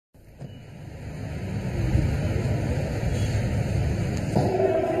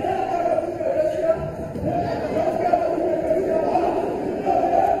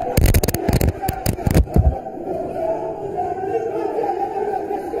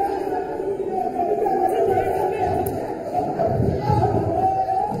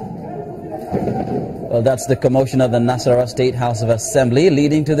Well, that's the commotion of the Nasarawa State House of Assembly,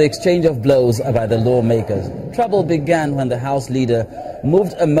 leading to the exchange of blows by the lawmakers. Trouble began when the House leader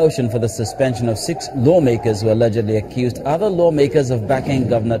moved a motion for the suspension of 6 lawmakers who allegedly accused other lawmakers of backing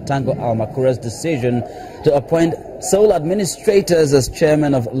Governor Tanko Almakura's decision to appoint sole administrators as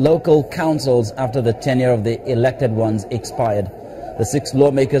chairman of local councils after the tenure of the elected ones expired. The 6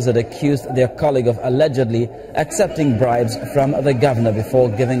 lawmakers had accused their colleague of allegedly accepting bribes from the governor before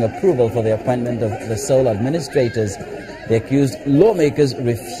giving approval for the appointment of the sole administrators. The accused lawmakers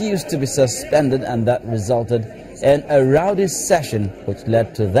refused to be suspended, and that resulted in a rowdy session which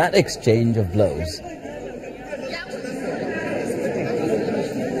led to that exchange of blows.